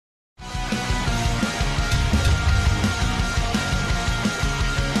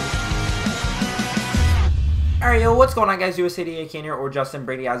Alright, yo, what's going on, guys? US88 Kane here, or Justin,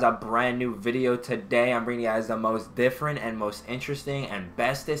 bringing you guys a brand new video today. I'm bringing you guys the most different and most interesting and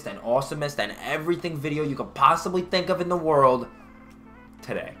bestest and awesomest and everything video you could possibly think of in the world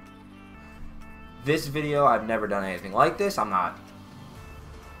today. This video, I've never done anything like this. It's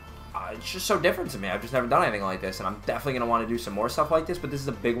just so different to me. I've just never done anything like this, and I'm definitely going to want to do some more stuff like this, but this is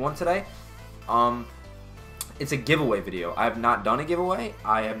a big one today. It's a giveaway video. I have not done a giveaway.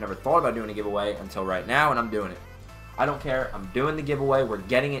 I have never thought about doing a giveaway until right now, and I'm doing it. I don't care. I'm doing the giveaway. We're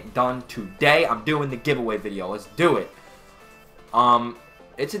getting it done today. I'm doing the giveaway video. Let's do it.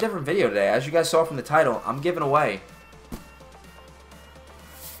 It's a different video today. As you guys saw from the title, I'm giving away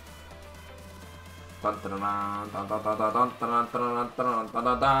an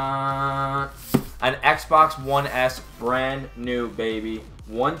Xbox One S, brand new, baby.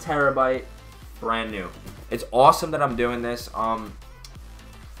 1 terabyte, brand new. It's awesome that I'm doing this.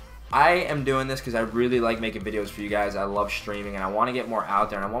 I am doing this because I really like making videos for you guys. I love streaming, and I want to get more out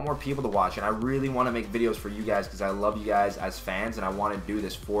there, and I want more people to watch, and I really want to make videos for you guys because I love you guys as fans, and I want to do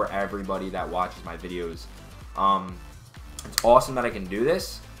this for everybody that watches my videos. It's awesome that I can do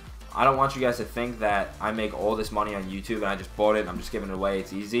this. I don't want you guys to think that I make all this money on YouTube and I just bought it and I'm just giving it away.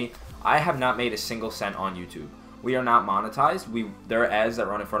 It's easy. I have not made a single cent on YouTube. We are not monetized. There are ads that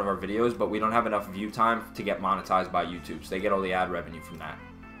run in front of our videos, but we don't have enough view time to get monetized by YouTube, so they get all the ad revenue from that.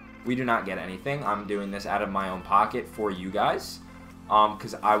 We do not get anything. I'm doing this out of my own pocket for you guys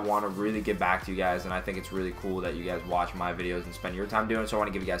because I want to really give back to you guys, and I think it's really cool that you guys watch my videos and spend your time doing it, so I want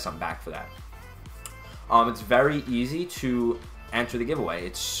to give you guys something back for that. It's very easy to enter the giveaway.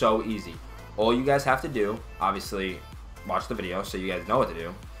 It's so easy. All you guys have to do, obviously, watch the video so you guys know what to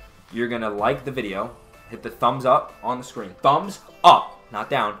do. You're going to like the video. Hit the thumbs up on the screen. Thumbs up, not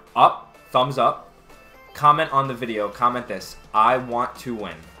down. Up, thumbs up. Comment on the video. Comment this: I want to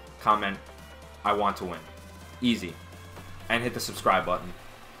win. Comment, I want to win. Easy. And hit the subscribe button.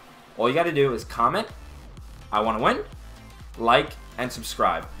 All you got to do is comment, I want to win, like, and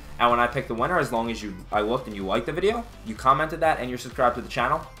subscribe. And when I pick the winner, as long as I looked and you liked the video, you commented that, and you're subscribed to the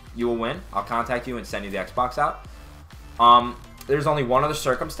channel, you will win. I'll contact you and send you the Xbox out. There's only one other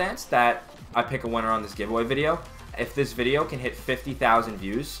circumstance that I pick a winner on this giveaway video. If this video can hit 50,000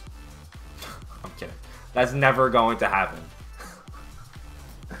 views, I'm kidding. That's never going to happen.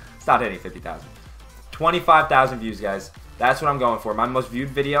 It's not hitting 50,000. 25,000 views, guys. That's what I'm going for. My most viewed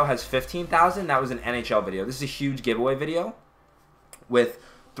video has 15,000. That was an NHL video. This is a huge giveaway video with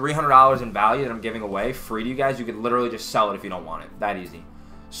 $300 in value that I'm giving away free to you guys. You could literally just sell it if you don't want it. That easy.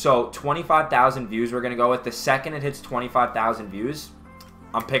 So 25,000 views we're going to go with. The second it hits 25,000 views,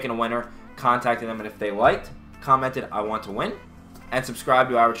 I'm picking a winner, contacting them, and if they liked, commented, I want to win, and subscribe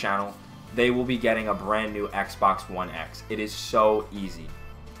to our channel, they will be getting a brand new Xbox One X. It is so easy.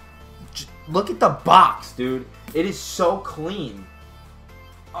 Just look at the box, dude. It is so clean.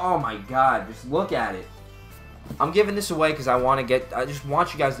 Oh my god, just look at it. I'm giving this away because I just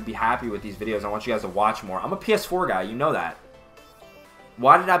want you guys to be happy with these videos. I want you guys to watch more. I'm a PS4 guy, you know that.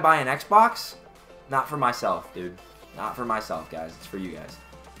 Why did I buy an Xbox? Not for myself, dude. Not for myself, guys. It's for you guys.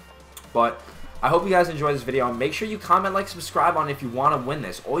 But I hope you guys enjoy this video. And make sure you comment, like, subscribe on it if you want to win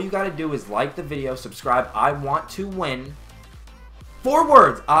this. All you got to do is like the video, subscribe. I want to win. 4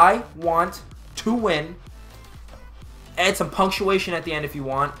 words. I want to win. Add some punctuation at the end if you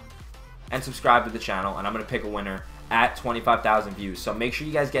want. And subscribe to the channel. And I'm going to pick a winner at 25,000 views. So make sure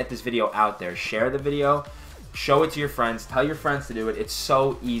you guys get this video out there. Share the video. Show it to your friends. Tell your friends to do it. It's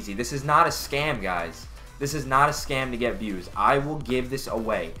so easy. This is not a scam, guys. This is not a scam to get views. I will give this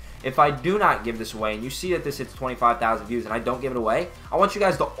away. If I do not give this away and you see that this hits 25,000 views and I don't give it away, I want you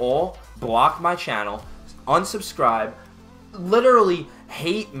guys to all block my channel, unsubscribe, literally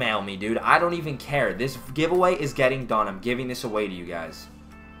hate mail me, dude. I don't even care. This giveaway is getting done. I'm giving this away to you guys.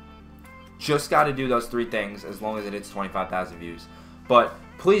 Just got to do those 3 things as long as it hits 25,000 views. But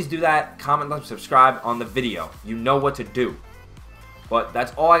please do that. Comment, like, subscribe on the video. You know what to do. But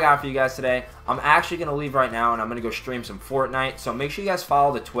that's all I got for you guys today. I'm actually going to leave right now, and I'm going to go stream some Fortnite. So make sure you guys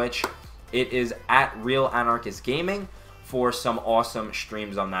follow the Twitch. It is at Real Anarchist Gaming for some awesome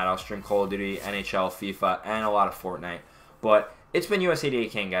streams on that. I'll stream Call of Duty, NHL, FIFA, and a lot of Fortnite. But it's been US88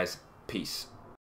 King, guys. Peace.